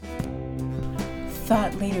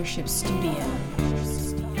Thought Leadership Studio.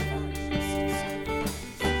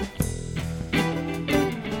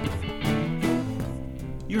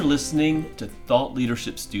 You're listening to Thought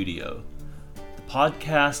Leadership Studio, the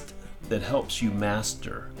podcast that helps you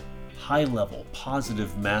master high-level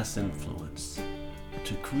positive mass influence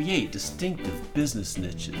to create distinctive business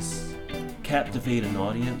niches, captivate an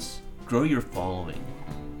audience, grow your following,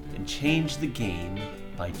 and change the game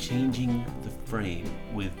by changing the frame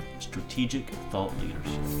with strategic thought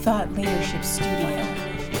leadership. Thought Leadership Studio.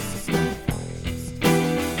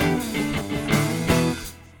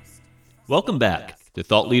 Welcome back to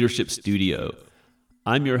Thought Leadership Studio.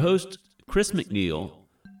 I'm your host, Chris McNeil,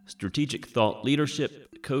 strategic thought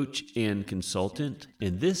leadership coach and consultant,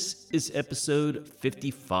 and this is episode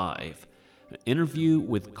 55, an interview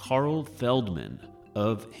with Karl Feldman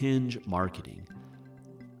of Hinge Marketing.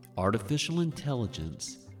 Artificial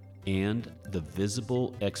intelligence and the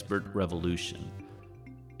visible expert revolution,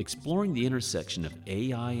 exploring the intersection of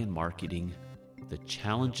AI and marketing, the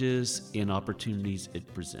challenges and opportunities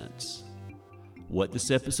it presents. What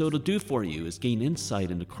this episode will do for you is gain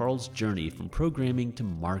insight into Karl's journey from programming to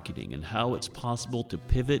marketing and how it's possible to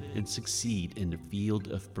pivot and succeed in the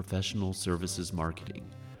field of professional services marketing.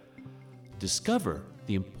 Discover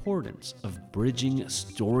the importance of bridging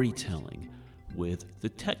storytelling with the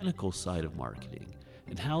technical side of marketing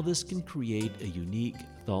and how this can create a unique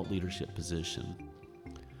thought leadership position.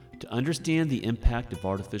 To understand the impact of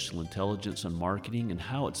artificial intelligence on marketing and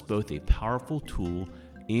how it's both a powerful tool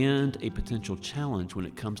and a potential challenge when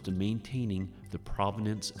it comes to maintaining the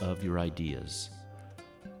provenance of your ideas.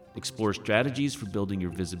 Explore strategies for building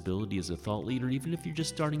your visibility as a thought leader, even if you're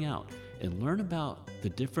just starting out, and learn about the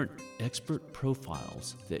different expert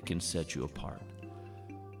profiles that can set you apart.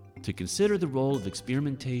 To consider the role of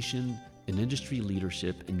experimentation and industry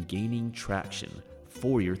leadership in gaining traction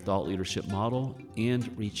for your thought leadership model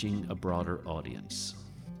and reaching a broader audience.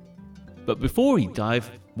 But before we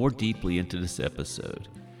dive more deeply into this episode,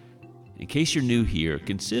 in case you're new here,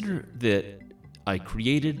 consider that I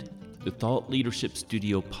created the Thought Leadership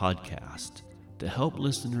Studio podcast to help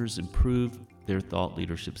listeners improve their thought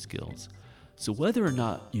leadership skills. So whether or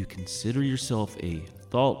not you consider yourself a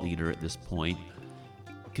thought leader at this point,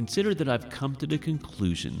 consider that I've come to the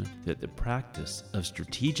conclusion that the practice of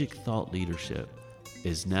strategic thought leadership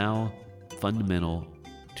is now fundamental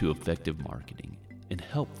to effective marketing and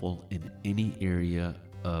helpful in any area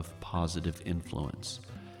of positive influence.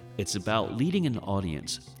 It's about leading an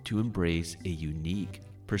audience to embrace a unique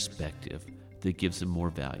perspective that gives them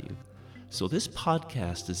more value. So this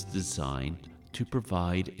podcast is designed to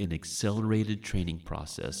provide an accelerated training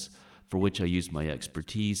process for which I use my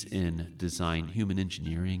expertise in design human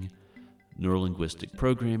engineering, neurolinguistic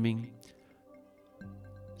programming,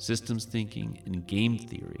 systems thinking, and game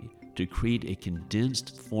theory to create a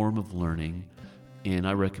condensed form of learning, and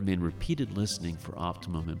I recommend repeated listening for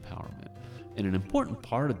optimum empowerment. And an important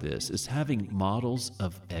part of this is having models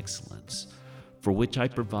of excellence, for which I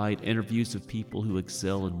provide interviews of people who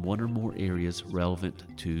excel in one or more areas relevant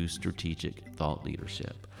to strategic thought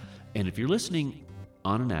leadership. And if you're listening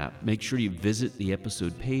on an app, make sure you visit the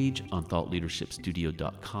episode page on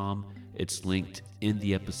thoughtleadershipstudio.com. It's linked in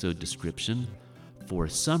the episode description for a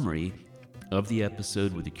summary of the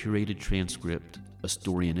episode with a curated transcript, a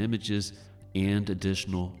story and images, and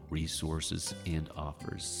additional resources and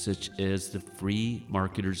offers, such as the free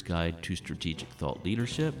Marketer's Guide to Strategic Thought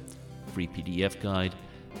Leadership, free PDF guide,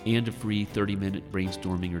 and a free 30-minute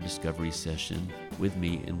brainstorming or discovery session with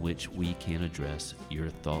me in which we can address your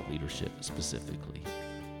thought leadership specifically.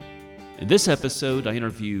 In this episode, I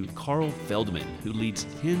interview Karl Feldman, who leads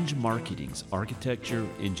Hinge Marketing's architecture,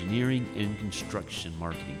 engineering, and construction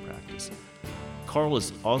marketing practice. Karl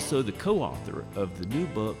is also the co-author of the new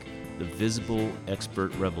book, The Visible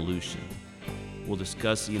Expert Revolution. We'll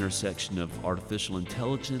discuss the intersection of artificial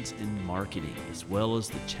intelligence and marketing, as well as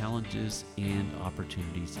the challenges and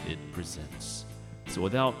opportunities it presents. So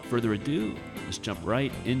without further ado, let's jump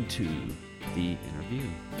right into the interview.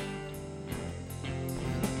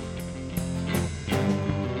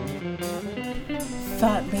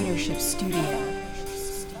 Thought Leadership Studio.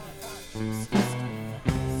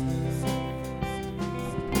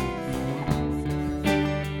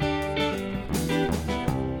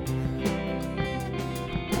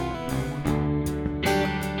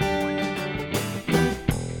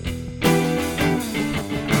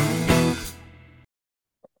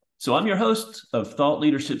 So I'm your host of Thought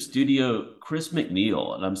Leadership Studio, Chris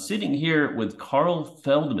McNeil, and I'm sitting here with Karl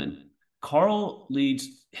Feldman. Karl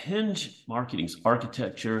leads Hinge Marketing's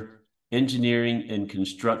architecture, engineering, and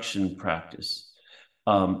construction practice.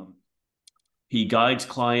 He guides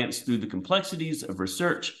clients through the complexities of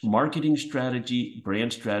research, marketing strategy,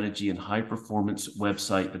 brand strategy, and high performance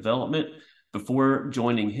website development. Before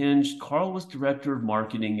joining Hinge, Karl was director of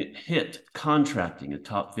marketing at HIT Contracting, a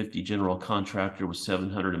top 50 general contractor with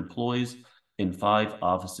 700 employees in 5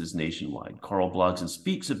 offices nationwide. Karl blogs and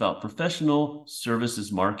speaks about professional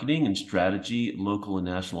services marketing and strategy at local and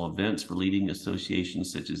national events for leading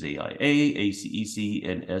associations such as AIA, ACEC,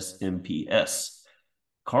 and SMPS.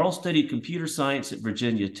 Karl studied computer science at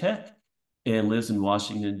Virginia Tech and lives in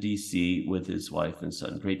Washington, D.C. with his wife and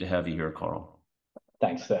son. Great to have you here, Karl.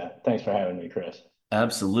 Thanks for having me, Chris.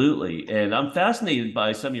 Absolutely. And I'm fascinated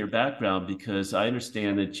by some of your background because I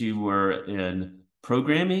understand that you were in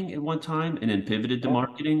programming at one time and then pivoted to Yeah,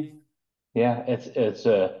 marketing. yeah, it's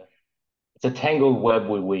a tangled web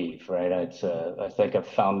we weave, right? I think I've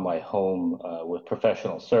found my home with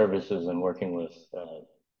professional services and working with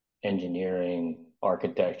engineering,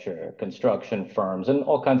 architecture, construction firms, and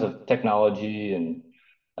all kinds of technology and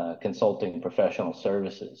consulting professional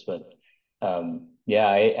services. But yeah,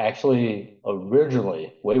 I actually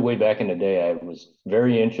originally, way back in the day, I was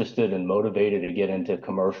very interested and motivated to get into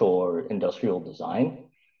commercial or industrial design,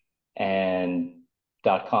 and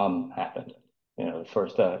 .com happened. You know,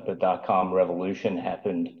 the .com revolution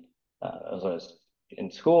happened as I was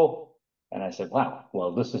in school, and I said, "Wow,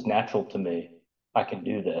 well, this is natural to me. I can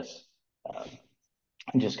do this." Um,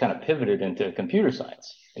 and just kind of pivoted into computer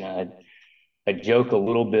science. You know, I joke a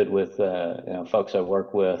little bit with folks I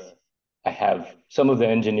work with. I have some of the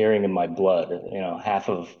engineering in my blood. You know, half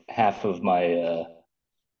of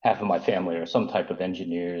my family are some type of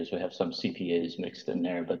engineers. We have some CPAs mixed in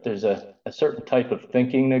there, but there's a certain type of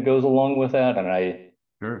thinking that goes along with that, and I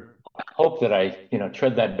Sure. hope that I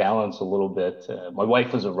tread that balance a little bit. My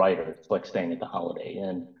wife was a writer. It's like staying at the Holiday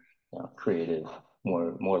Inn, creative,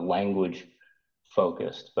 more language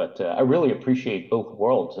focused. But I really appreciate both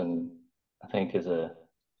worlds, and I think as a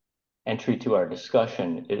entry to our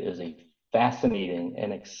discussion, it is a fascinating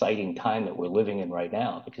and exciting time that we're living in right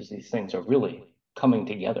now because these things are really coming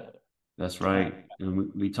together. That's Uh, right.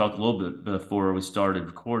 And we talked a little bit before we started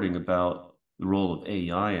recording about the role of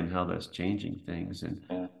AI and how that's changing things. And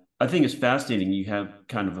yeah, I think it's fascinating. You have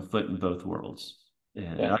kind of a foot in both worlds.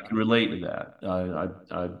 And I yeah. can relate to that.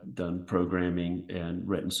 I've done programming and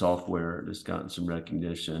written software that's gotten some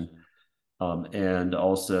recognition, and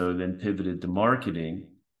also then pivoted to marketing.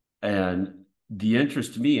 And the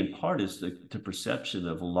interest to me, in part, is the perception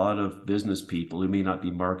of a lot of business people who may not be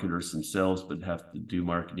marketers themselves, but have to do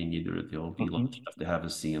marketing. Either they'll be lucky Hmm. enough to have a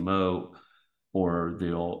CMO, or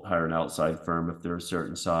they'll hire an outside firm if they're a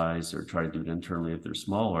certain size, or try to do it internally if they're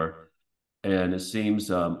smaller. And it seems,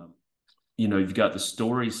 you've got the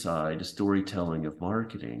story side, the storytelling of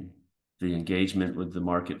marketing, the engagement with the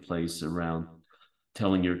marketplace around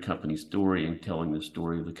telling your company story and telling the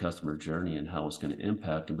story of the customer journey and how it's going to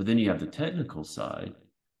impact it. But then you have the technical side,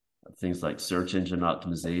 things like search engine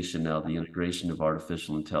optimization, now the integration of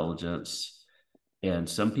artificial intelligence. And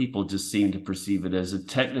some people just seem to perceive it as a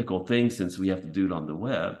technical thing since we have to do it on the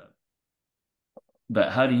web.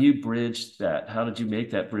 But how do you bridge that? How did you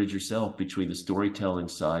make that bridge yourself between the storytelling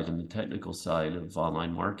side and the technical side of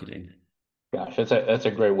online marketing? Gosh, that's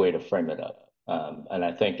a great way to frame it up. And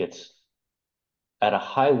I think it's at a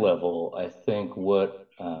high level. I think what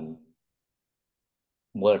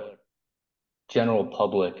general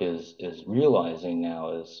public is realizing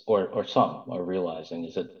now is, or some are realizing,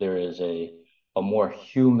 is that there is a more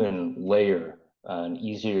human layer, an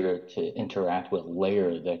easier to interact with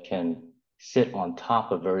layer that can sit on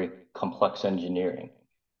top of very complex engineering.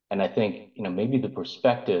 And I think, maybe the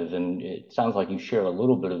perspective, and it sounds like you share a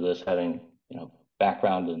little bit of this, having,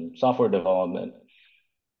 background in software development,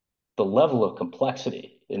 the level of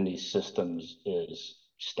complexity in these systems is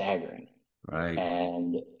staggering. Right.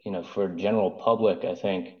 And, for general public, I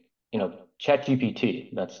think, ChatGPT,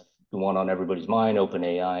 that's the one on everybody's mind,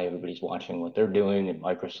 OpenAI, everybody's watching what they're doing, and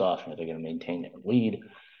Microsoft, are they going to maintain their lead?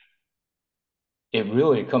 It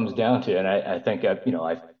really comes down to, and I think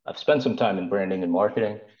I've spent some time in branding and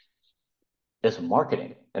marketing. This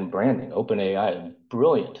marketing and branding, OpenAI is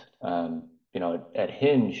brilliant. At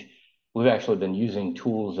Hinge, we've actually been using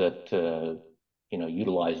tools that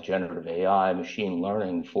utilize generative AI, machine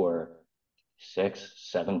learning for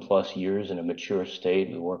 6, 7+ years in a mature state.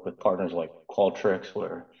 We work with partners like Qualtrics,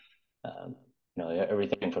 where um,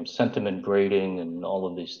 everything from sentiment grading and all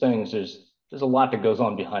of these things. There's a lot that goes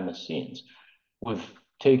on behind the scenes. We've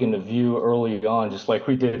taken the view early on, just like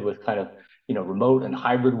we did with kind of remote and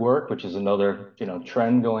hybrid work, which is another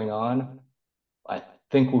trend going on. I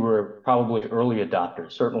think we were probably early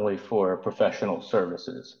adopters, certainly for professional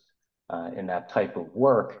services in that type of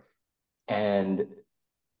work. and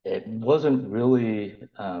it wasn't really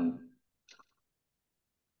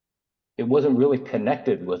it wasn't really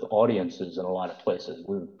connected with audiences in a lot of places.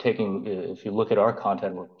 We're taking, if you look at our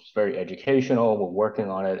content, it's very educational, we're working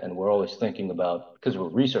on it, and we're always thinking about, because we're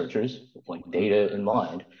researchers, like data in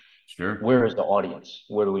mind, Sure. where is the audience?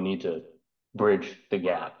 Where do we need to bridge the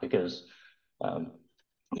gap? Because um,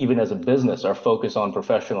 even as a business, our focus on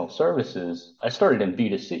professional services, I started in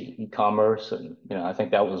B2C, e-commerce, and I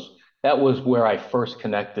think that was where I first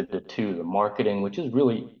connected the two, the marketing, which is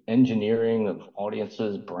really engineering of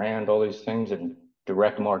audiences, brand, all these things, and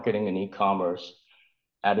direct marketing and e-commerce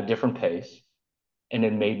at a different pace. And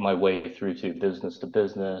then made my way through to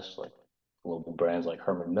business, like global brands like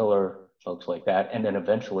Herman Miller, folks like that. And then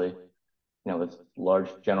eventually, with large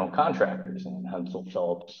general contractors and Hensel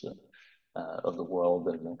Phelps of the world.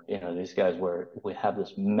 And, these guys where we have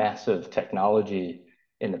this massive technology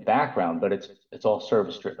in the background, but it's all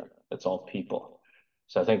service driven. It's all people.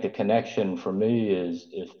 So I think the connection for me is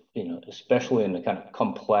if, especially in the kind of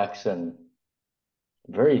complex and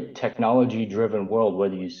very technology driven world,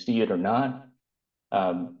 whether you see it or not,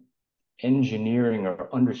 um, engineering or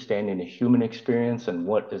understanding the human experience and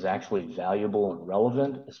what is actually valuable and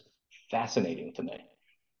relevant is fascinating to me.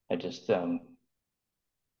 I just,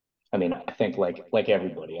 I mean, I think like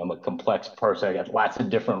everybody, I'm a complex person. I got lots of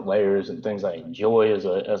different layers and things I enjoy as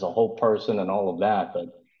a whole person and all of that.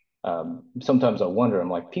 But sometimes I wonder, I'm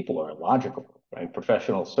like, people are illogical, right?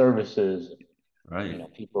 Professional services,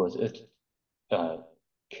 Right. people it uh,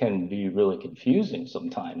 can be really confusing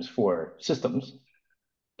sometimes for systems.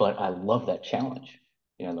 But I love that challenge.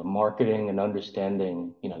 The marketing and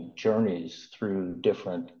understanding, journeys through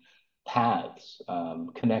different paths,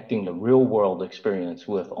 connecting the real world experience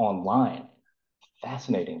with online,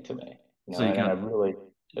 fascinating to me. So you And I got really,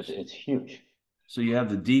 it's huge. so you have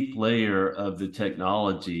the deep layer of the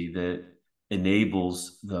technology that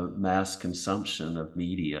enables the mass consumption of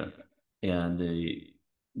media and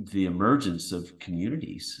the emergence of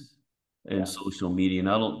communities and Yeah, social media. And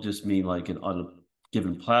I don't just mean like on a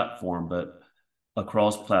given platform, but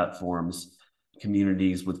across platforms,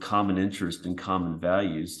 communities with common interest and common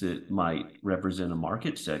values that might represent a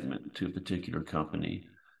market segment to a particular company,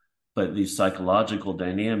 but these psychological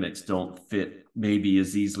dynamics don't fit maybe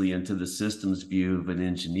as easily into the systems view of an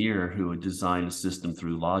engineer who would design a system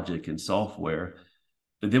through logic and software.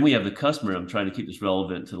 But then we have the customer. I'm trying to keep this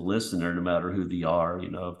relevant to the listener, no matter who they are,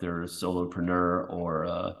 if they're a solopreneur or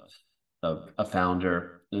a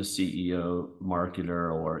founder, a CEO,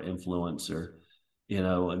 marketer, or influencer,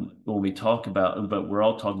 and when we talk about, but we're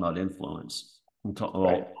all talking about influence.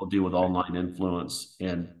 right. I'll deal with online influence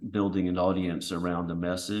and building an audience around a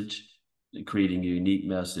message, creating a unique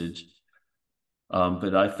message.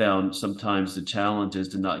 But I found sometimes the challenge is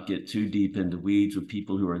to not get too deep into weeds with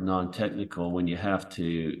people who are non-technical when you have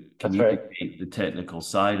to That's right. communicate the technical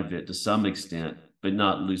side of it to some extent, but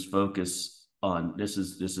not lose focus on this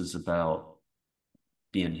is about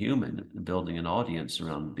being human and building an audience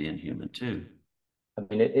around being human too. I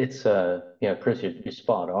mean, it's Chris, you're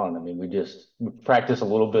spot on. I mean, we practice a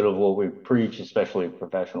little bit of what we preach, especially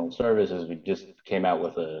professional services. We just came out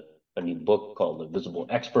with a new book called The Visible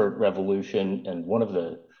Expert Revolution, and one of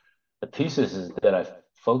the pieces is that I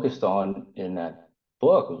focused on in that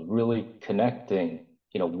book was really connecting,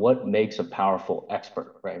 what makes a powerful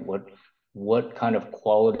expert, right? What kind of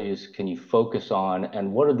qualities can you focus on,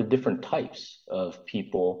 and what are the different types of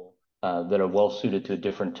people that are well suited to a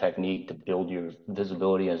different technique to build your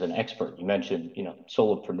visibility as an expert? You mentioned,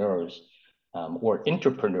 solopreneurs or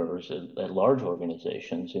entrepreneurs at large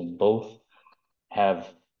organizations, and both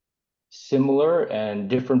have similar and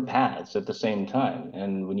different paths at the same time.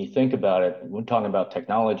 And when you think about it, we're talking about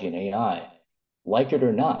technology and AI, like it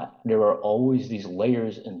or not, there are always these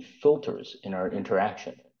layers and filters in our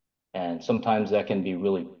interaction. And sometimes that can be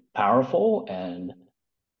really powerful and,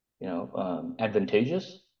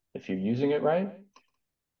 advantageous if you're using it right.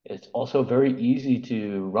 It's also very easy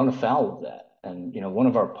to run afoul of that. And, one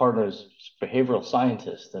of our partners, behavioral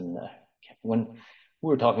scientist, and when we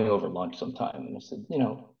were talking over lunch sometime, and I said,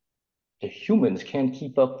 the humans can't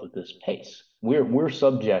keep up with this pace. We're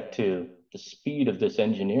subject to the speed of this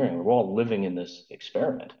engineering. We're all living in this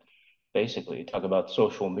experiment. Basically, you talk about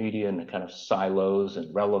social media and the kind of silos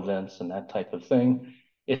and relevance and that type of thing.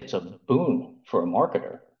 It's a boon for a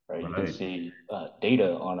marketer, right? You can Right. see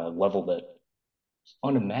data on a level that's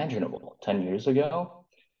unimaginable 10 years ago.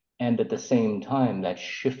 And at the same time, that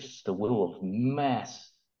shifts the will of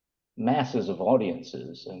masses of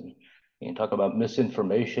audiences. And you can talk about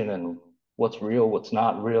misinformation and what's real, what's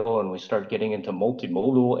not real. And we start getting into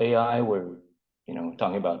multimodal AI where, we're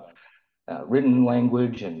talking about written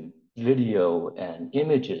language and video and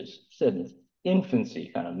images. Said in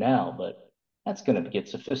infancy kind of now, but that's going to get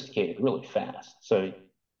sophisticated really fast. So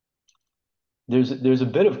there's a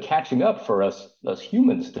bit of catching up for us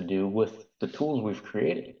humans to do with the tools we've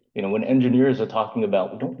created. You know, when engineers are talking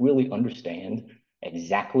about we don't really understand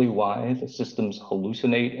exactly why the systems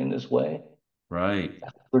hallucinate in this way, Right.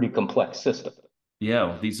 that's a pretty complex system. Yeah,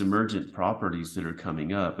 well, these emergent properties that are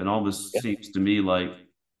coming up. It almost Yeah. seems to me like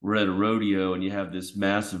we're at a rodeo and you have this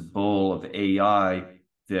massive bowl of AI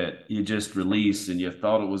that you just released and you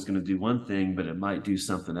thought it was going to do one thing, but it might do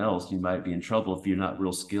something else. You might be in trouble if you're not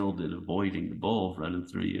real skilled at avoiding the bull running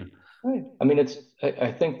through you. Right. I mean,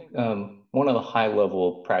 I think one of the high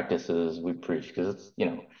level practices we preach, because it's, you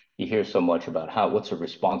know, you hear so much about what's a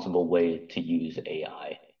responsible way to use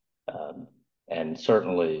AI. Um, and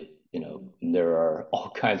certainly, you know, there are all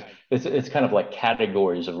kinds, it's kind of like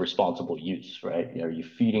categories of responsible use, right? Are you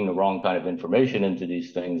feeding the wrong kind of information into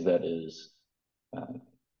these things uh,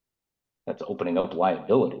 that's opening up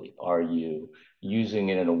liability? Are you using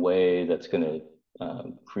it in a way that's going to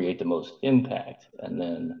create the most impact? And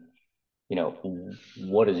then, you know,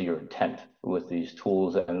 what is your intent with these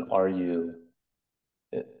tools, and are you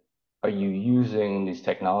using these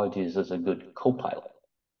technologies as a good co-pilot,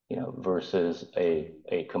 you know, versus a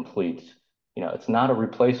complete, you know, it's not a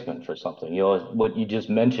replacement for something. You know, what you just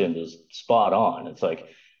mentioned is spot on. It's like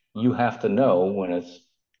you have to know when it's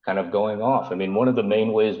kind of going off. I mean, one of the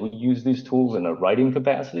main ways we use these tools in a writing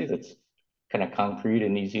capacity that's kind of concrete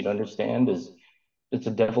and easy to understand is it's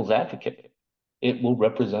a devil's advocate. It will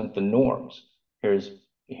represent the norms. Here's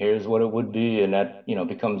here's what it would be, and that, you know,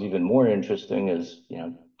 becomes even more interesting as, you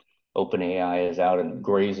know, OpenAI is out and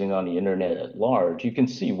grazing on the internet at large. You can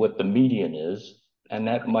see what the median is, and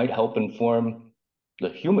that might help inform the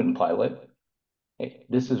human pilot. Hey,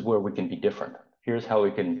 this is where we can be different. Here's how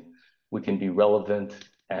we can be relevant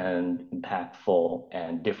and impactful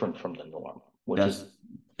and different from the norm, which That's is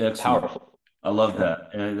excellent. powerful. I love Yeah. that.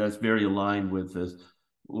 And that's very aligned with this.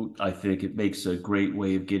 I think it makes a great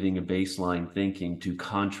way of getting a baseline thinking to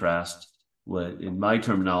contrast what, in my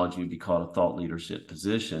terminology, would be called a thought leadership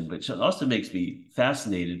position, but it also makes me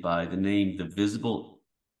fascinated by the name, the visible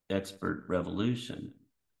expert revolution,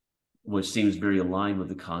 which seems very aligned with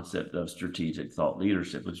the concept of strategic thought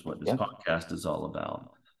leadership, which is what this Yeah. podcast is all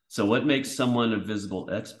about. So, what makes someone a visible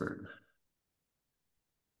expert?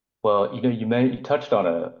 Well, you know, you touched on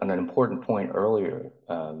an important point earlier,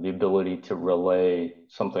 the ability to relay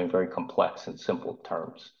something very complex in simple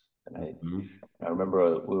terms. And Mhm. I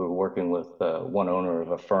remember we were working with one owner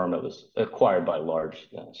of a firm that was acquired by a large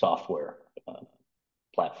software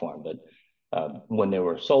platform, but when they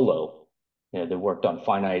were solo, you know, they worked on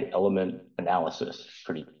finite element analysis,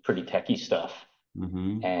 pretty techie stuff.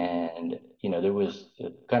 Mhm. And, you know, there was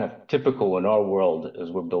kind of typical in our world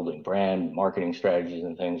as we're building brand marketing strategies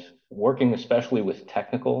and things, working especially with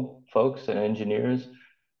technical folks and engineers.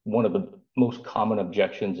 One of the most common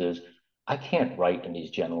objections is, I can't write in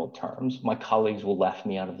these general terms. My colleagues will laugh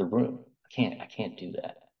me out of the room. I can't do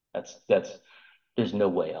that. That's, there's no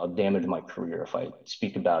way. I'll damage my career if I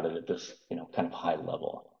speak about it at this, you know, kind of high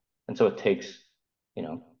level. And so it takes, you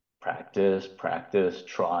know, practice,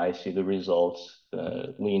 try, see the results,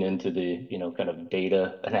 lean into the, you know, kind of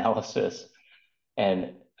data analysis.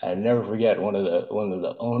 And I never forget one of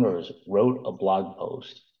the owners wrote a blog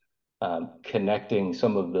post connecting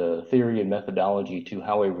some of the theory and methodology to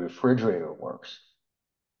how a refrigerator works.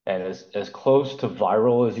 And as close to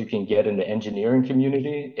viral as you can get in the engineering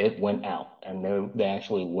community, it went out, and they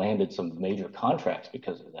actually landed some major contracts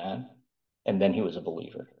because of that. And then he was a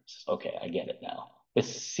believer. Okay, I get it now. It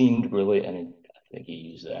seemed really, and I think he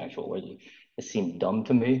used the actual word. It seemed dumb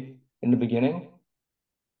to me in the beginning,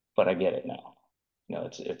 but I get it now. You know,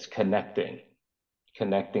 it's connecting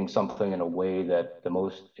something in a way that the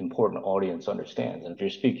most important audience understands. And if you're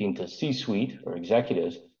speaking to C-suite or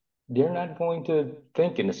executives, they're not going to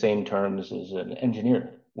think in the same terms as an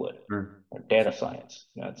engineer would, Sure. or data science.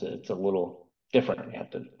 You know, it's a little different. You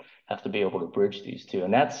have to be able to bridge these two,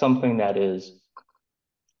 and that's something that is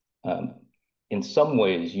um, in some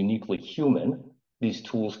ways uniquely human. These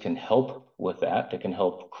tools can help with that. They can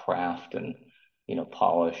help craft and, you know,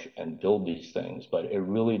 polish and build these things, but it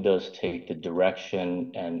really does take the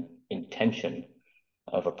direction and intention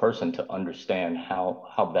of a person to understand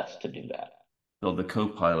how best to do that. So the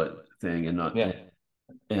co-pilot thing, and not Yeah,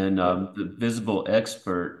 and yeah, the visible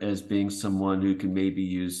expert as being someone who can maybe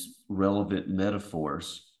use relevant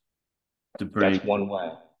metaphors to bring that's one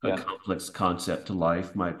way. a Yeah. complex concept to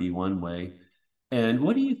life, might be one way. And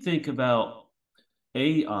what do you think about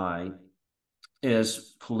AI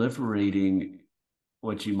as proliferating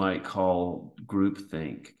what you might call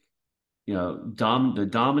groupthink? the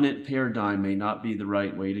dominant paradigm may not be the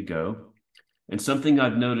right way to go. And something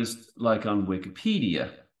I've noticed, like on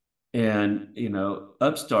Wikipedia, and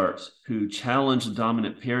upstarts who challenge the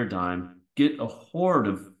dominant paradigm get a horde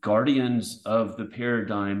of guardians of the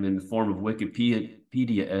paradigm in the form of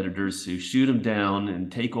Wikipedia editors who shoot them down and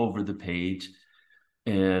take over the page.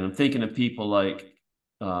 And I'm thinking of people like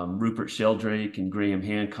Rupert Sheldrake and Graham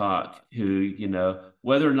Hancock, who,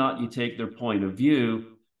 whether or not you take their point of view,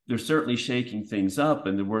 they're certainly shaking things up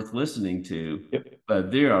and they're worth listening to. Yep.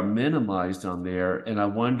 But they are minimized on there. And I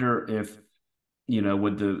wonder if,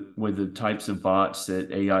 with the types of bots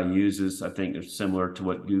that AI uses, I think they're similar to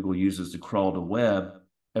what Google uses to crawl the web,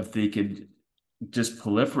 if they could just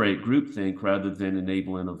proliferate groupthink rather than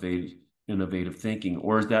enable innovative thinking,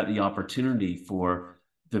 or is that the opportunity for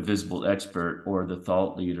the visible expert or the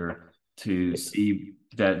thought leader to see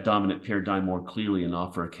that dominant paradigm more clearly and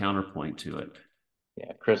offer a counterpoint to it?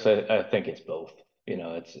 Yeah, Chris, I think it's both.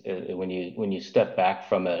 When you step back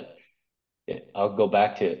from it, I'll go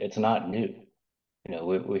back to it's not new.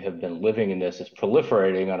 We have been living in this. It's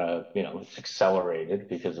proliferating on it's accelerated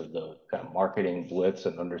because of the kind of marketing blitz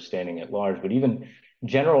and understanding at large. But even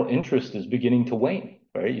general interest is beginning to wane,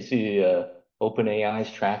 right? You see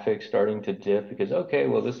OpenAI's traffic starting to dip because, okay,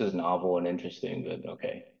 well, this is novel and interesting, but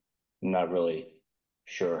okay, I'm not really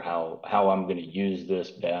sure how I'm going to use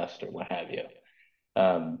this best or what have you.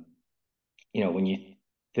 When you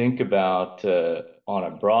think about on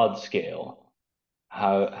a broad scale,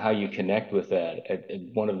 how you connect with that.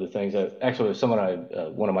 One of the things that actually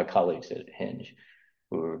one of my colleagues at Hinge,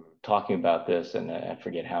 we were talking about this, and I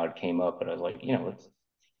forget how it came up, but I was like, it's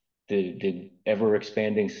the ever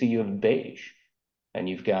expanding sea of beige, and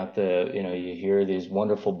you've got you hear these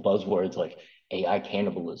wonderful buzzwords like AI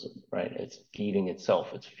cannibalism, right? It's feeding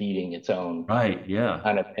itself, it's feeding its own Right. Yeah.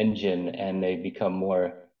 kind of engine, and they become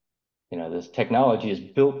more. This technology is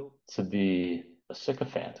built to be a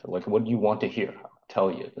sycophant. Like, what do you want to hear? I'll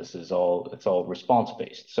tell you. It's all response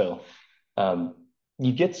based. So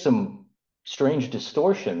you get some strange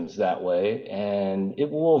distortions that way, and it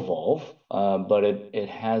will evolve. But it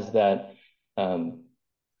has that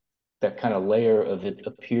that kind of layer of it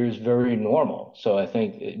appears very normal. So I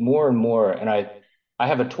think more and more, and I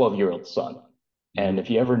have a 12-year-old son. And if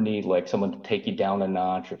you ever need like someone to take you down a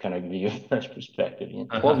notch or kind of give you a fresh perspective,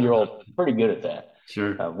 12-year-old, pretty good at that.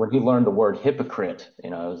 Sure. When he learned the word hypocrite,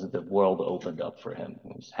 the world opened up for him. I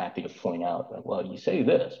was happy to point out that, well, you say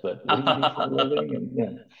this, but what do you do for a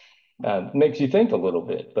living? And makes you think a little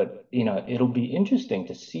bit. But it'll be interesting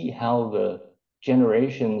to see how the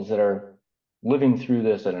generations that are living through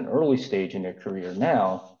this at an early stage in their career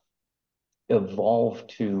now evolve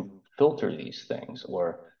to filter these things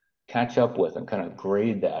or catch up with and kind of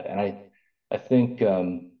grade that. And I think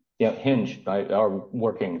Hinge, our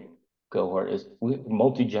working cohort is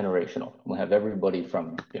multi-generational. We have everybody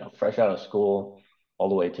from fresh out of school all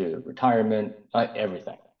the way to retirement,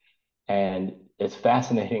 everything. And it's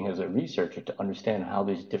fascinating as a researcher to understand how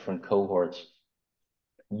these different cohorts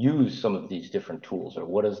use some of these different tools, or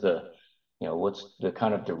what is what's the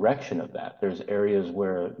kind of direction of that. There's areas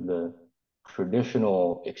where the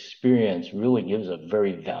traditional experience really gives a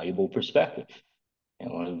very valuable perspective.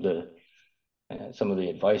 And one of the some of the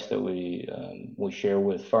advice that we share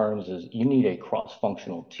with firms is you need a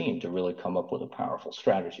cross-functional team to really come up with a powerful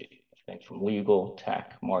strategy. I think from legal,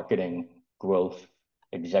 tech, marketing, growth,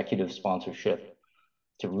 executive sponsorship,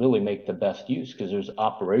 to really make the best use, because there's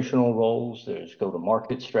operational roles, there's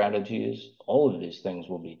go-to-market strategies, all of these things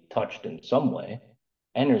will be touched in some way.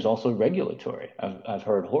 And there's also regulatory. I've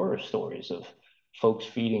heard horror stories of folks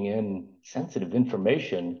feeding in sensitive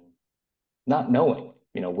information, not knowing,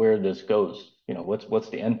 where this goes, what's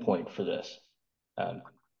the endpoint for this.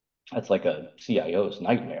 That's like a CIO's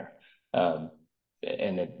nightmare. And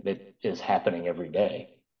it is happening every day.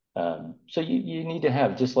 So you need to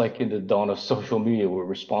have, just like in the dawn of social media, we're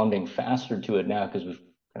responding faster to it now because we've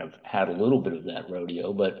kind of had a little bit of that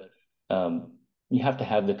rodeo, but you have to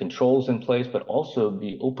have the controls in place, but also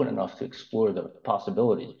be open enough to explore the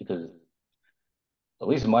possibilities, because at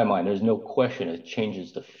least in my mind, there's no question it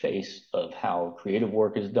changes the face of how creative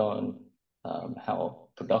work is done, how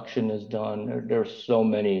production is done. There are so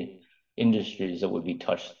many industries that would be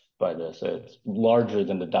touched by this. It's larger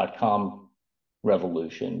than the .com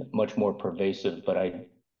revolution, much more pervasive, but I'm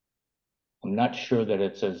not sure that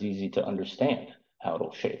it's as easy to understand how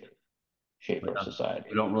it'll shape our society.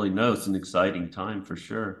 We don't really know. It's an exciting time for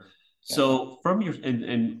sure. Yeah. So from your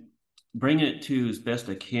and bring it to as best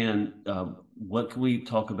I can, what can we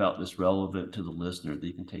talk about that's relevant to the listener that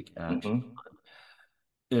you can take action on?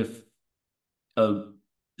 If a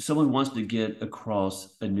someone wants to get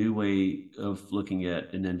across a new way of looking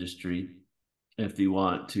at an industry, if they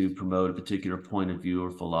want to promote a particular point of view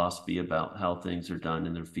or philosophy about how things are done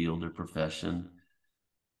in their field or profession,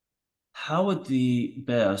 how would the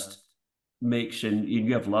best make sure, and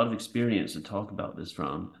you have a lot of experience to talk about this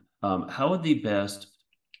from, how would the best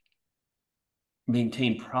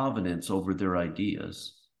maintain provenance over their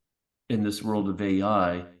ideas in this world of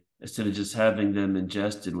AI instead of just having them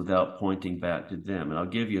ingested without pointing back to them? And I'll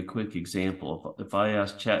give you a quick example. If I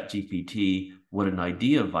ask ChatGPT what an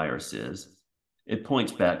idea virus is, it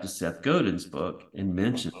points back to Seth Godin's book and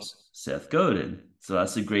mentions Seth Godin. So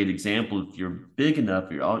that's a great example. If you're big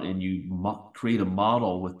enough, you're out and you create a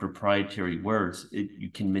model with proprietary words, you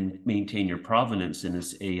can maintain your provenance in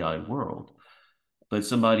this AI world. But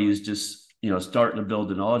somebody who's just starting to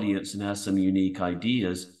build an audience and has some unique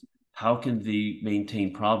ideas, how can they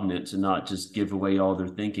maintain provenance and not just give away all their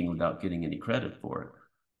thinking without getting any credit for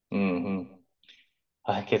it? Mm-hmm.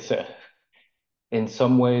 I guess in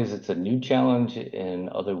some ways it's a new challenge. In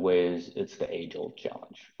other ways, it's the age-old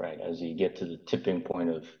challenge, right? As you get to the tipping point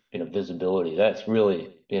of visibility, that's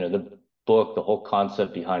really the book, the whole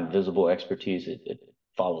concept behind visible expertise. It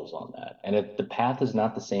follows on that, and the path is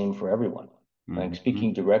not the same for everyone. Like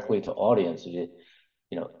speaking directly to audiences,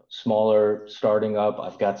 smaller, starting up,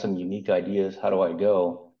 I've got some unique ideas. How do I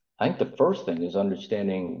go? I think the first thing is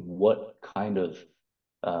understanding what kind of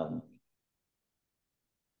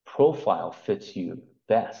profile fits you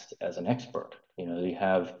best as an expert. You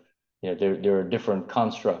have, there are different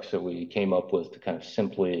constructs that we came up with to kind of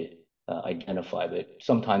simply identify that.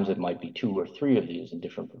 Sometimes it might be two or three of these in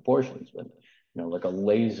different proportions, but like a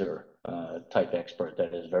laser type expert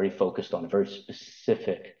that is very focused on a very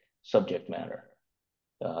specific subject matter.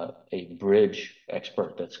 A bridge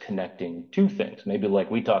expert that's connecting two things, maybe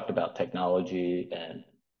like we talked about technology and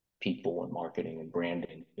people and marketing and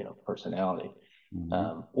branding, personality,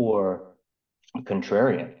 or a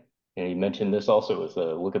contrarian. You mentioned this also with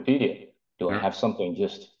Wikipedia. Do I have something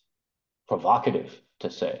just provocative to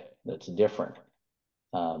say that's different?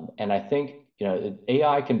 And I think,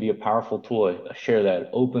 AI can be a powerful tool. I share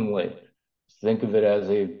that openly. Think of it as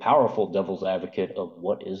a powerful devil's advocate of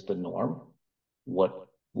what is the norm. What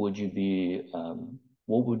would you be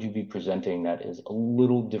presenting that is a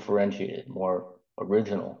little differentiated, more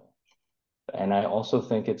original? And I also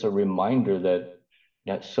think it's a reminder that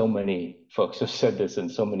so many folks have said this in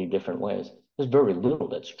so many different ways. There's very little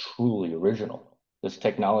that's truly original. This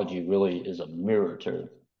technology really is a mirror to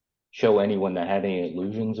show anyone that had any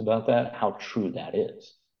illusions about that how true that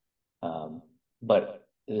is. But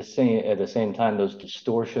at the same time, those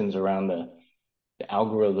distortions around the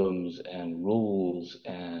algorithms and rules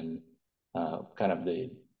and kind of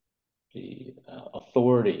the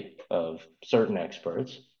authority of certain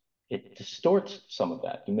experts, it distorts some of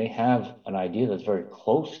that. You may have an idea that's very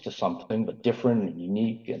close to something, but different and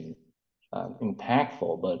unique and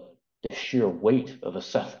impactful, but the sheer weight of a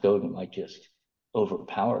Seth Godin might just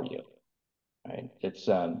overpower you, right?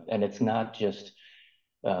 And it's not just,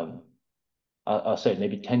 I'll say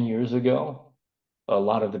maybe 10 years ago, a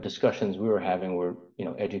lot of the discussions we were having were,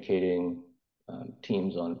 educating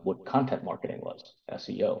teams on what content marketing was,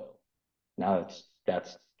 SEO. Now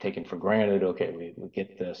that's taken for granted. Okay, we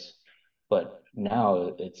get this, but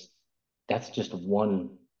now that's just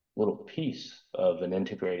one little piece of an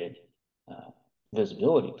integrated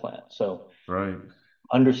visibility plan. So Right.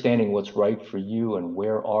 understanding what's right for you and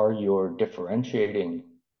where are your differentiating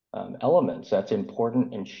elements, that's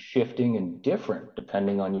important and shifting and different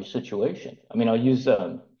depending on your situation. I mean, I'll use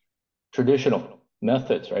traditional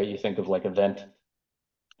methods, right? You think of like event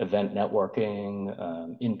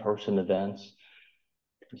networking, in-person events.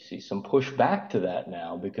 You see some pushback to that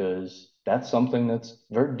now because that's something that's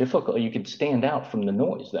very difficult. You can stand out from the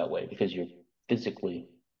noise that way because you're physically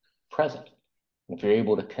present. If you're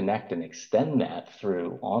able to connect and extend that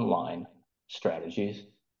through online strategies,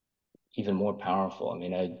 even more powerful. I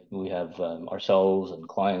mean, we have ourselves and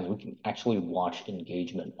clients, we can actually watch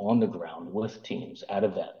engagement on the ground with teams at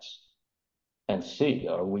events and see,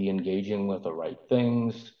 are we engaging with the right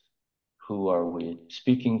things? Who are we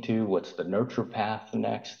speaking to? What's the nurture path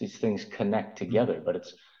next? These things connect together, but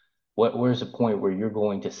it's where's a point where you're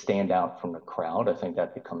going to stand out from the crowd? I think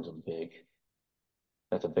that becomes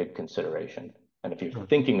that's a big consideration. And if you're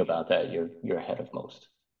thinking about that, you're ahead of most.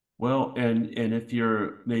 Well, and if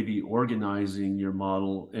you're maybe organizing your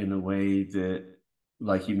model in a way that,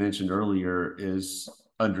 like you mentioned earlier, is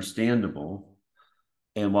understandable,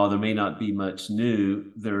 and while there may not be much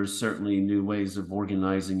new, there are certainly new ways of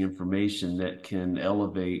organizing information that can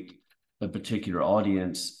elevate a particular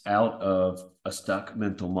audience out of a stuck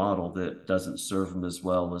mental model that doesn't serve them as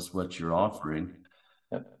well as what you're offering.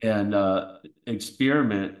 Yep. And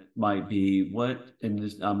experiment might be what, and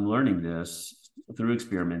this, I'm learning this through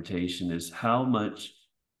experimentation, is how much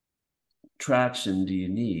traction do you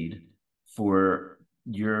need for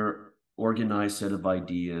your organized set of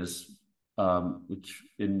ideas, which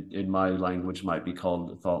in my language might be called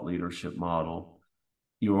the thought leadership model.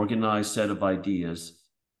 Your organized set of ideas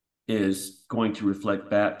is going to reflect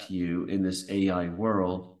back to you in this AI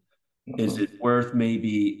world. Is Mm-hmm. it worth,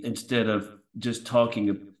 maybe instead of just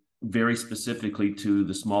talking very specifically to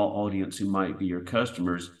the small audience who might be your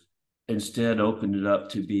customers, instead open it up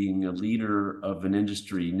to being a leader of an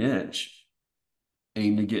industry niche,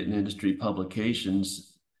 aim to get in industry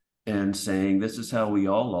publications and saying, this is how we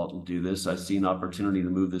all ought to do this. I see an opportunity to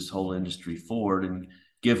move this whole industry forward and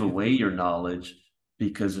give away your knowledge,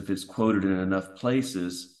 because if it's quoted in enough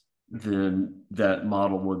places, then that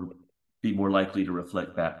model would be more likely to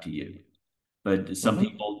reflect back to you. But some Mm-hmm.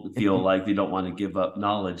 people feel like they don't want to give up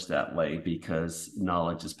knowledge that way, because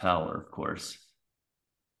knowledge is power, of course.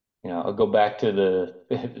 I'll go back to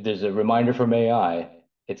if there's a reminder from AI,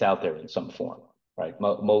 it's out there in some form, right?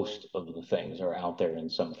 Most of the things are out there in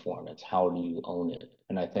some form. It's how do you own it?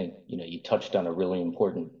 And I think, you touched on a really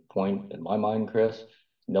important point in my mind, Chris,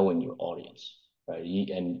 knowing your audience, right?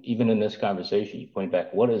 And even in this conversation, you point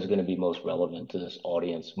back, what is going to be most relevant to this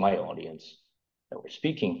audience, my audience that we're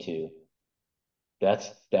speaking to?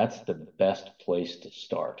 That's the best place to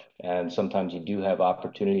start. And sometimes you do have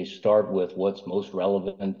opportunities. Start with what's most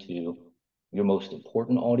relevant to your most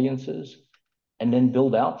important audiences, and then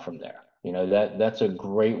build out from there. That's a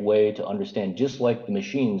great way to understand, just like the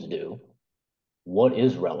machines do, what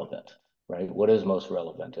is relevant, right? What is most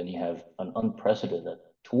relevant? And you have an unprecedented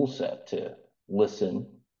tool set to listen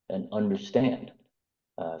and understand.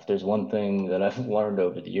 If there's one thing that I've learned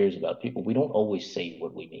over the years about people, we don't always say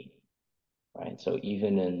what we mean, right? So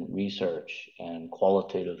even in research and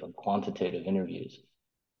qualitative and quantitative interviews,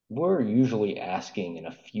 we're usually asking in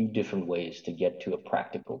a few different ways to get to a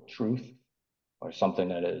practical truth or something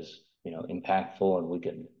that is, impactful and we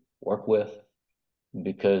can work with.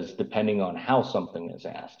 Because depending on how something is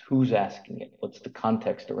asked, who's asking it, what's the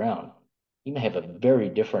context around, you may have a very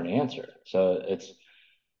different answer. So it's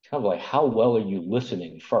kind of like, how well are you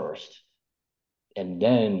listening first? And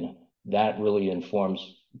then that really informs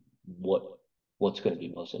what's going to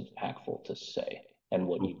be most impactful to say and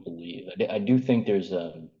what you believe. I do think there's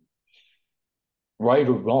right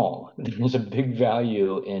or wrong. There's a big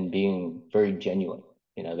value in being very genuine.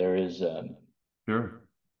 There is Sure.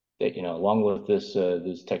 that, along with this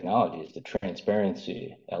technologies, the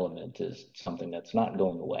transparency element is something that's not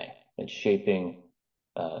going away. It's shaping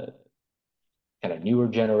uh, kind of newer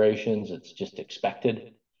generations. It's just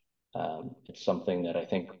expected. It's something that I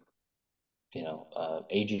think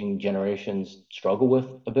aging generations struggle with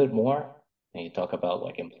a bit more. And you talk about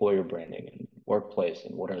like employer branding and workplace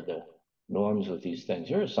and what are the norms with these things.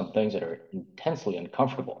 There are some things that are intensely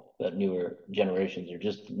uncomfortable that newer generations are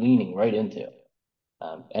just leaning right into.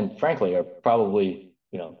 And frankly, are probably,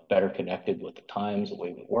 better connected with the times, the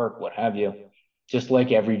way we work, what have you, just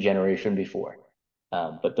like every generation before.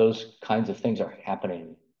 But those kinds of things are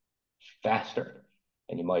happening faster,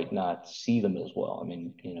 and you might not see them as well. I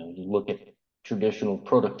mean, you look at traditional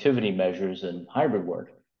productivity measures in hybrid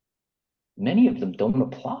work, many of them don't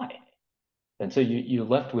apply. And so you're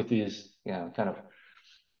left with these, kind of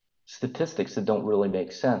statistics that don't really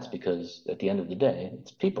make sense, because at the end of the day,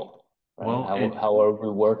 it's people, right? Well, and How are we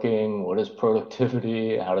working? What is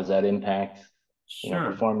productivity? How does that impact,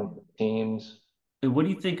 sure. performance of teams? And what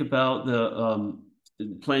do you think about the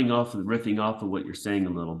playing off and riffing off of what you're saying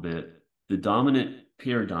a little bit? The dominant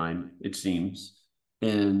paradigm, it seems,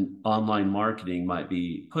 in online marketing might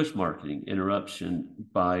be push marketing, interruption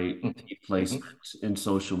by Mm-hmm. placements in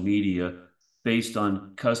social media based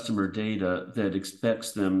on customer data that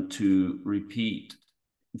expects them to repeat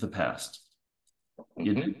the past.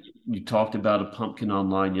 You, Mm-hmm. you talked about a pumpkin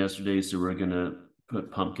online yesterday, so we're going to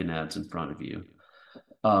put pumpkin ads in front of you.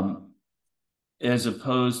 Um, as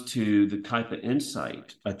opposed to the type of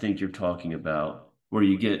insight I think you're talking about, where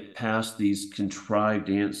you get past these contrived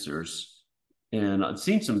answers. And I've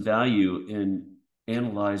seen some value in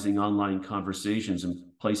analyzing online conversations in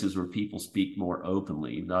places where people speak more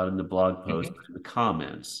openly, not in the blog post, Mm-hmm. but in the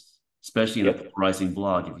comments, especially in a Yep. polarizing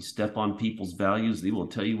blog. If you step on people's values, they will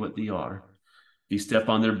tell you what they are. If you step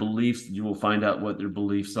on their beliefs, you will find out what their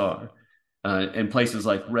beliefs are. And places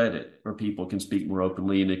like Reddit, where people can speak more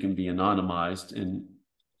openly and it can be anonymized. And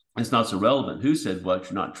it's not so relevant who said what.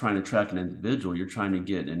 You're not trying to track an individual. You're trying to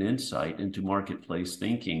get an insight into marketplace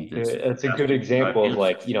thinking that's That's a good faster to drive example of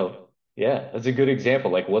like, answers. yeah, that's a good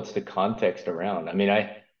example. Like, what's the context around? I mean,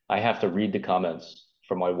 I have to read the comments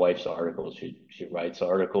for my wife's articles. She writes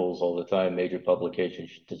articles all the time, major publications.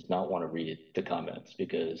 She does not want to read the comments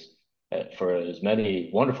because for as many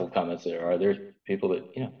wonderful comments there's people that,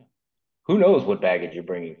 who knows what baggage you're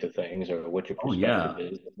bringing to things or what your Oh perspective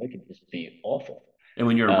yeah. is. They can just be awful. And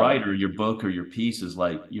when you're a Um, writer, your book or your piece is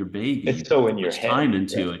like your baby. You it's put so so in your much time head,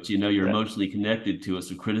 into right? it. You know, you're Right. emotionally connected to it.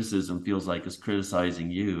 So criticism feels like it's criticizing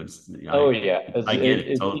you. Oh yeah, I get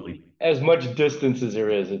it totally. as much distance as there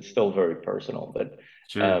is, it's still very personal. But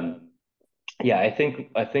Sure. um, yeah, I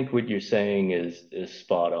think what you're saying is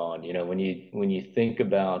spot on. When you think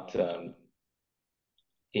about and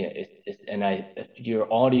your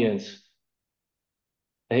audience,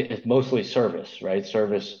 it's mostly service, right?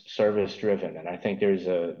 Service driven, and I think there's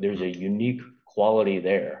a unique quality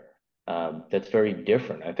there that's very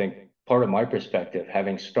different. I think part of my perspective,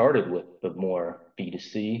 having started with the more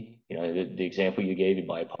B2C, the example you gave, you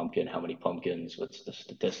buy a pumpkin, how many pumpkins, what's the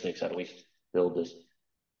statistics, how do we build this?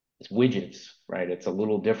 It's widgets, right? It's a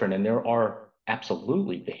little different, and there are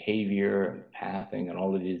absolutely behavior and pathing and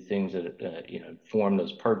all of these things that form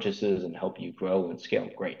those purchases and help you grow and scale.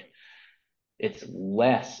 Great. It's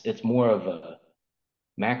more of a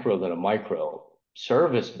macro than a micro.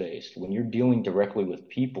 Service based, when you're dealing directly with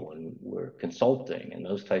people and we're consulting and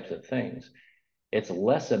those types of things, it's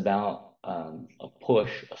less about a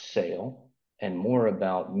push, a sale, and more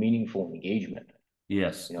about meaningful engagement.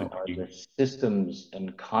 Yes. Are the Agree. systems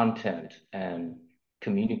and content and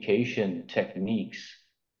communication techniques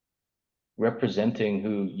representing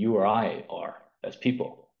who you or I are as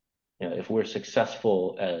people? If we're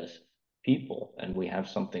successful as people and we have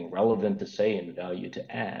something relevant to say and value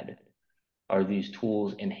to add, are these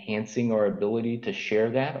tools enhancing our ability to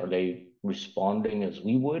share that? Are they responding as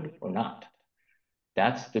we would or not?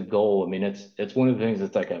 That's the goal. I mean, it's one of the things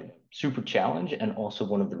that's like a super challenge, and also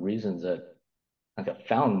one of the reasons that like I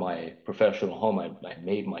found my professional home. I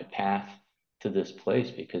made my path to this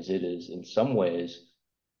place because it is in some ways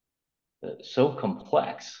so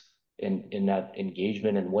complex in that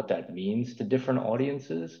engagement and what that means to different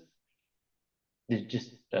audiences. There's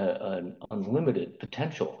just an unlimited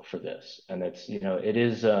potential for this, and it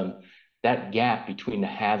is that gap between the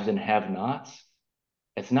haves and have-nots.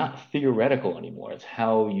 It's not theoretical anymore. It's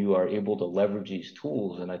how you are able to leverage these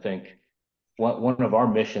tools, and I think one of our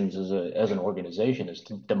missions as an organization is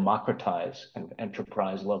to democratize kind of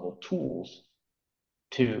enterprise level tools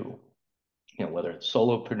to, whether it's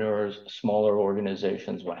solopreneurs, smaller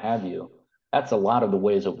organizations, what have you. That's a lot of the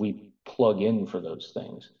ways that we plug in for those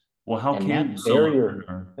things. Well, how And can the that barrier,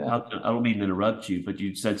 solopreneur, yeah, how, I don't mean to interrupt you, but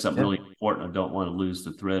you said something yeah. really important. I don't want to lose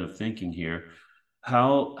the thread of thinking here.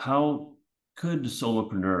 How could the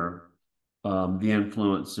solopreneur, the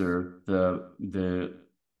influencer, the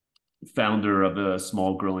founder of a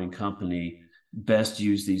small growing company best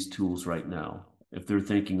use these tools right now? If they're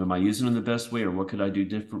thinking, am I using them the best way or what could I do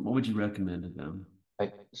different? What would you recommend to them?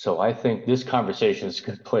 So I think this conversation is a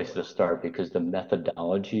good place to start because the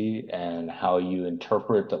methodology and how you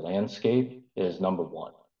interpret the landscape is number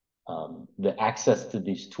one. The access to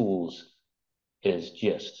these tools is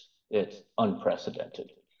it's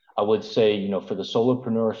unprecedented. I would say, for the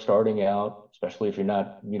solopreneur starting out, especially if you're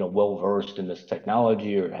not, well versed in this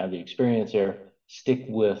technology or have the experience here, stick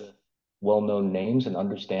with well-known names and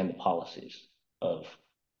understand the policies of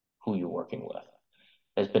who you're working with.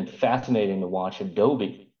 It's been fascinating to watch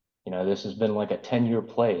Adobe. This has been like a 10-year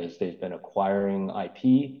play as they've been acquiring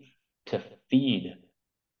IP to feed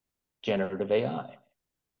generative AI.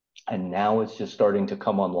 And now it's just starting to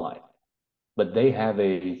come online. But they have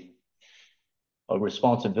a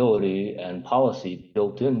responsibility and policy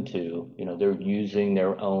built into, they're using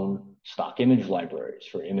their own stock image libraries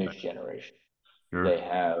for image generation. They Sure.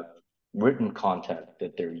 have written content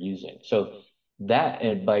that they're using. So that,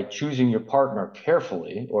 and by choosing your partner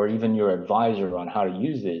carefully, or even your advisor on how to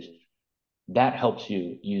use this, that helps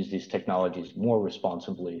you use these technologies more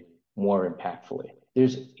responsibly, more impactfully.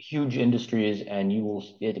 There's huge industries and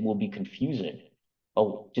it will be confusing.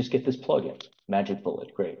 Oh, just get this plugin, magic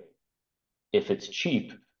bullet, great. If it's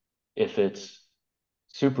cheap, if it's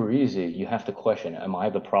super easy, you have to question, am I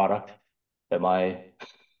the product? Am I,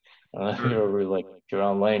 Sure. or like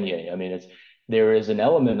Jaron Lanier? I mean, there is an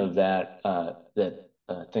element of that that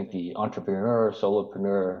I think the entrepreneur,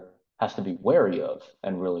 solopreneur has to be wary of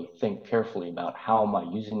and really think carefully about how am I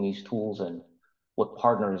using these tools and what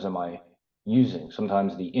partners am I using?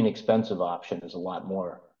 Sometimes the inexpensive option is a lot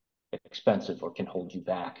more expensive or can hold you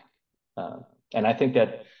back. Uh, and I think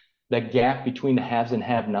that that gap between the haves and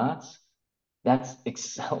have-nots, that's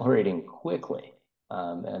accelerating quickly.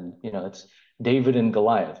 And it's David and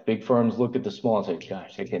Goliath. Big firms look at the small and say,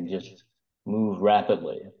 gosh, they can just move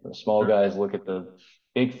rapidly. The small guys look at the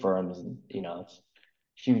big firms and, it's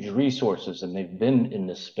huge resources, and they've been in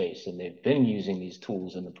this space and they've been using these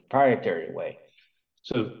tools in the proprietary way.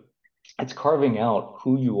 So it's carving out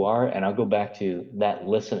who you are. And I'll go back to that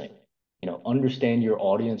listening. Understand your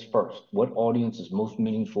audience first. What audience is most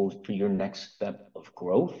meaningful for your next step of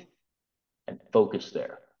growth, and focus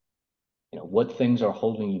there. What things are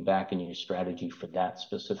holding you back in your strategy for that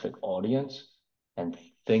specific audience, and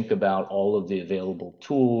think about all of the available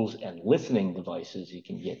tools and listening devices you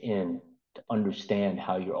can get in to understand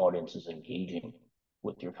how your audience is engaging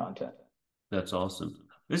with your content. That's awesome.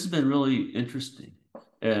 This has been really interesting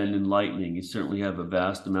and enlightening. You certainly have a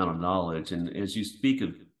vast amount of knowledge. And as you speak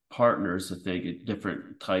of partners, I think at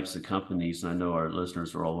different types of companies, and I know our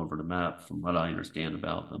listeners are all over the map from what I understand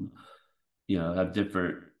about them, have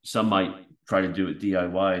different, some might try to do it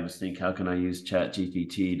DIY and just think, how can I use Chat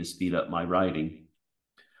GPT to speed up my writing?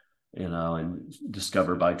 And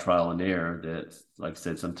discover by trial and error that, like I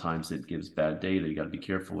said, sometimes it gives bad data. You got to be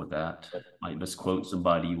careful with that. Might misquote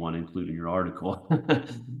somebody you want to include in your article.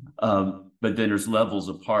 But then there's levels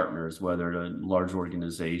of partners, whether a large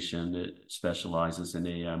organization that specializes in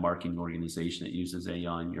AI, marketing organization that uses AI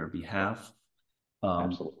on your behalf.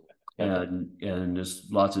 Absolutely. And there's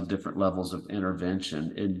lots of different levels of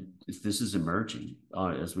intervention. And this is emerging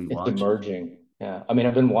as we watch. It's emerging. Yeah. I mean,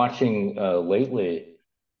 I've been watching lately.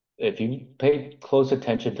 If you pay close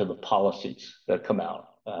attention to the policies that come out,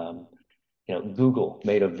 Google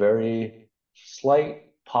made a very slight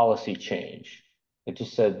policy change. It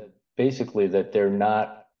just said basically that they're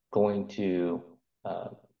not going to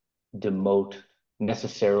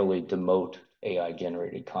necessarily demote AI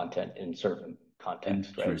generated content in certain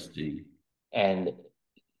contexts, right? Interesting. And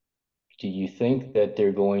do you think that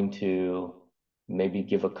they're going to maybe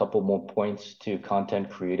give a couple more points to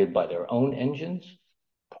content created by their own engines?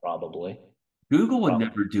 Probably. Google would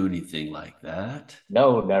never do anything like that.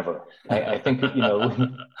 No, never. I think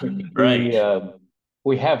Right.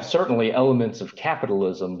 we have certainly elements of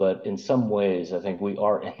capitalism, but in some ways, I think we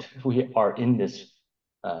are in this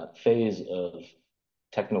phase of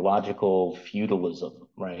technological feudalism,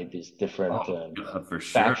 right? These different For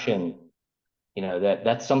sure. faction.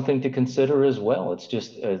 That's something to consider as well. It's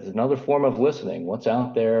just another form of listening. What's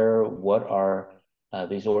out there? What are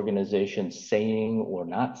these organizations saying or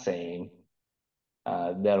not saying?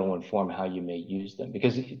 That'll inform how you may use them.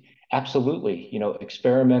 Because absolutely,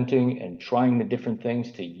 experimenting and trying the different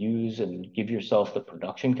things to use and give yourself the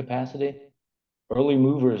production capacity, early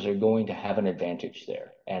movers are going to have an advantage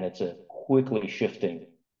there. And it's a quickly shifting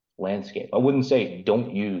landscape. I wouldn't say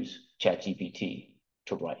don't use ChatGPT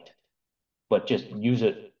to write, but just use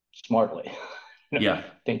it smartly. Yeah.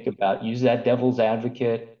 Think about, use that devil's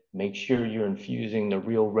advocate, make sure you're infusing the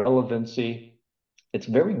real relevancy. It's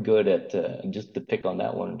very good at, just to pick on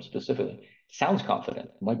that one specifically, sounds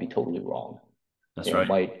confident, might be totally wrong. That's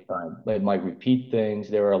right. It might repeat things.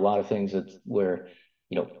 There are a lot of things where,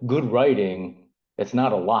 good writing, it's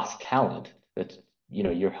not a lost talent. It's,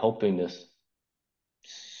 you're helping this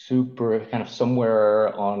super kind of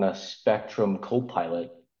somewhere on a spectrum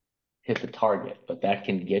co-pilot hit the target, but that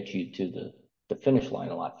can get you to the finish line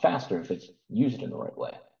a lot faster if it's used in the right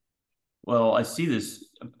way. Well, I see this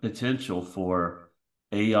potential for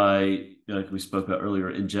AI, like we spoke about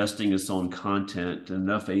earlier, ingesting its own content,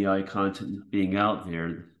 enough AI content being out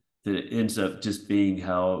there that it ends up just being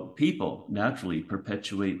how people naturally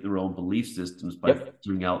perpetuate their own belief systems by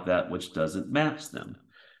filtering out that which doesn't match them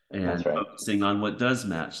and focusing on what does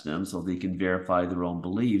match them so they can verify their own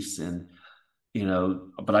beliefs. And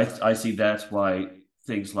but I see that's why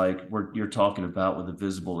things like you're talking about with a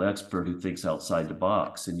visible expert who thinks outside the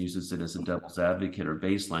box and uses it as a devil's advocate or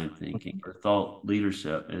baseline thinking or thought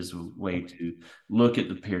leadership as a way to look at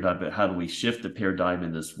the paradigm. But how do we shift the paradigm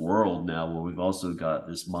in this world now where we've also got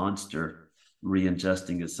this monster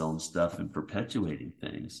re-ingesting its own stuff and perpetuating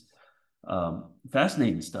things?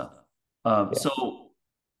 Fascinating stuff. So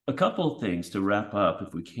a couple of things to wrap up,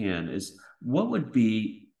 if we can, is what would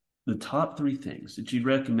be the top 3 things that you'd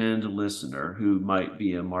recommend a listener who might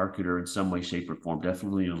be a marketer in some way, shape, or form,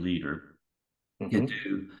 definitely a leader, can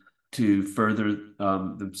do to further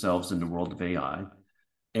themselves in the world of AI?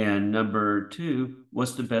 And number 2,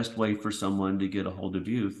 what's the best way for someone to get a hold of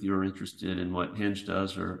you if you're interested in what Hinge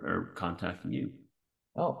does or contacting you?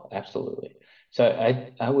 Oh, absolutely. So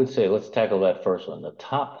I would say let's tackle that first one. The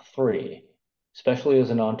top 3, especially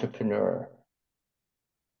as an entrepreneur,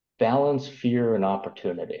 balance fear and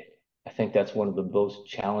opportunity. I think that's one of the most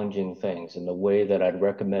challenging things. And the way that I'd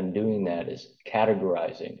recommend doing that is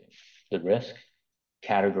categorizing the risk,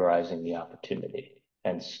 categorizing the opportunity,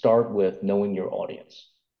 and start with knowing your audience,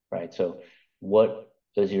 right? So what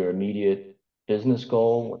is your immediate business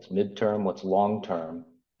goal? What's midterm? What's long term?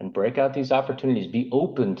 And break out these opportunities. Be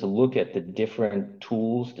open to look at the different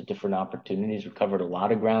tools, the different opportunities. We've covered a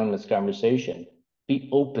lot of ground in this conversation. Be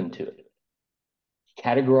open to it.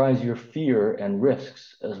 Categorize your fear and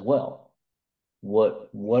risks as well. What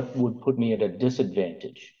would put me at a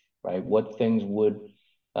disadvantage, right? What things would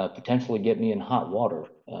potentially get me in hot water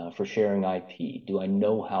for sharing IP? Do I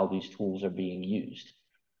know how these tools are being used?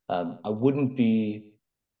 I wouldn't be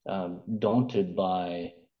daunted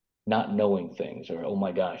by not knowing things, or, oh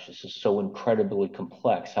my gosh, this is so incredibly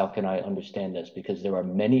complex. How can I understand this? Because there are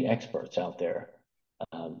many experts out there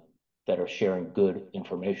that are sharing good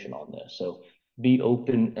information on this. So be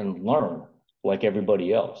open and learn like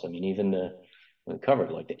everybody else. I mean, even we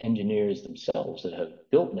covered, like the engineers themselves that have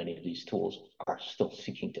built many of these tools are still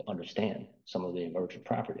seeking to understand some of the emergent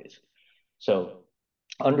properties. So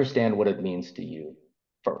understand what it means to you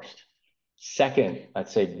first. Second, I'd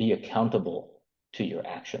say be accountable to your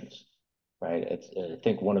actions, right? I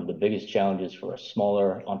think one of the biggest challenges for a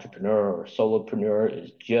smaller entrepreneur or solopreneur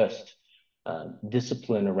is just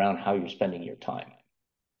discipline around how you're spending your time.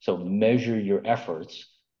 So measure your efforts.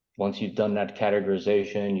 Once you've done that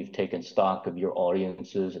categorization, you've taken stock of your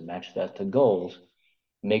audiences and matched that to goals,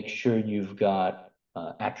 make sure you've got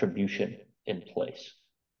attribution in place.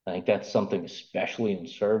 I think that's something, especially in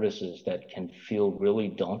services, that can feel really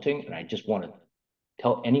daunting. And I just want to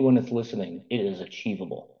tell anyone that's listening, it is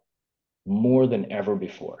achievable more than ever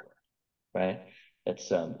before, right?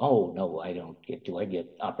 It's, oh, no, I don't get, do I get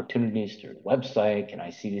opportunities through the website? Can I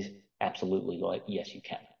see these? Absolutely. Like, yes, you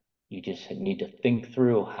can. You just need to think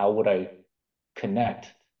through, how would I connect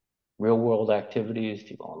real world activities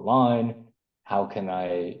to online? How can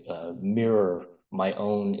I mirror my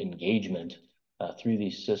own engagement through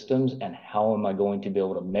these systems? And how am I going to be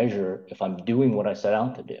able to measure if I'm doing what I set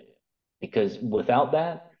out to do? Because without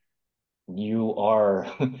that, you're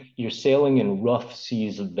sailing in rough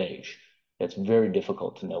seas of beige. It's very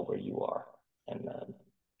difficult to know where you are. And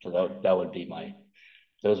so that would be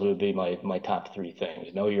those would be my top three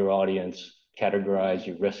things. Know your audience, categorize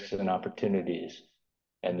your risks and opportunities,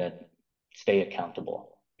 and then stay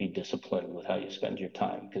accountable. Be disciplined with how you spend your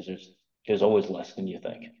time, because there's always less than you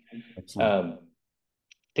think.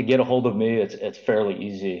 To get a hold of me, it's fairly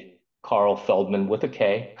easy. Karl Feldman with a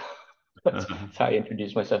K. That's how I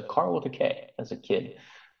introduced myself. Karl with a K as a kid.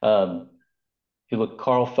 If you look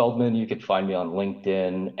Karl Feldman, you can find me on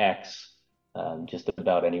LinkedIn, X, just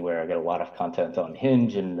about anywhere. I got a lot of content on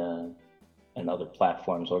Hinge and other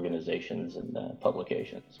platforms, organizations, and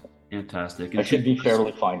publications. Fantastic. I should be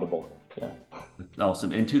fairly findable. Yeah.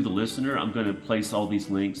 Awesome. And to the listener, I'm going to place all these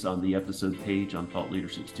links on the episode page on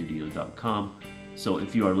thoughtleadershipstudio.com. So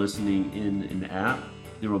if you are listening in an app,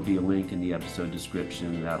 there will be a link in the episode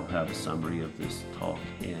description that'll have a summary of this talk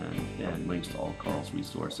and links to all Karl's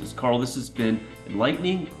resources. Karl, this has been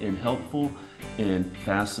enlightening and helpful and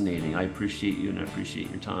fascinating. I appreciate you and I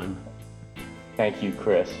appreciate your time. Thank you,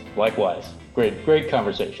 Chris. Likewise. Great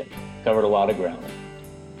conversation. Covered a lot of ground.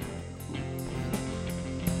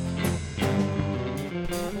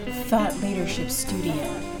 Thought Leadership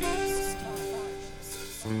Studio.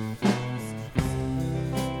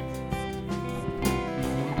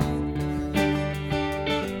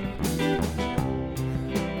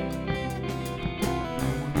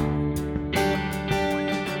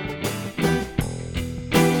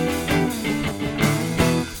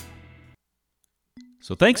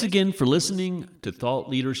 So thanks again for listening to Thought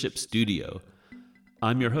Leadership Studio.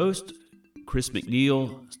 I'm your host, Chris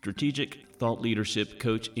McNeil, Strategic Thought Leadership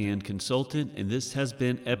Coach and Consultant, and this has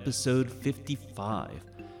been episode 55.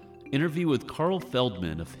 Interview with Karl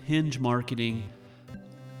Feldman of Hinge Marketing,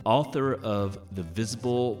 author of The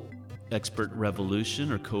Visible Expert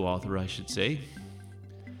Revolution, or co-author, I should say,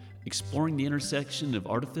 exploring the intersection of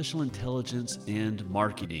artificial intelligence and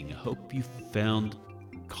marketing. I hope you found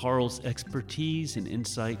Karl's expertise and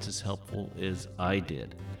insights as helpful as I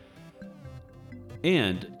did.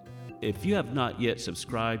 And if you have not yet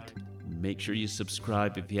subscribed, make sure you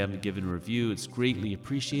subscribe. If you haven't given a review, it's greatly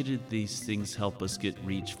appreciated. These things help us get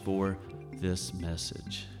reach for this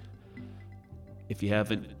message. If you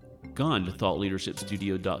haven't gone to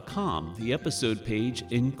thoughtleadershipstudio.com, the episode page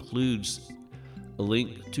includes a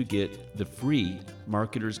link to get the free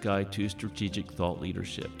Marketer's Guide to Strategic Thought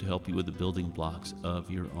Leadership to help you with the building blocks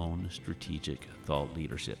of your own strategic thought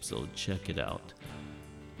leadership. So check it out.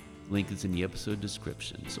 Link is in the episode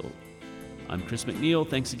description. So I'm Chris McNeil.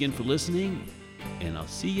 Thanks again for listening, and I'll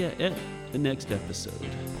see you at the next episode.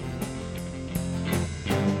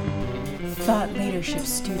 Thought Leadership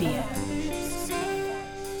Studio.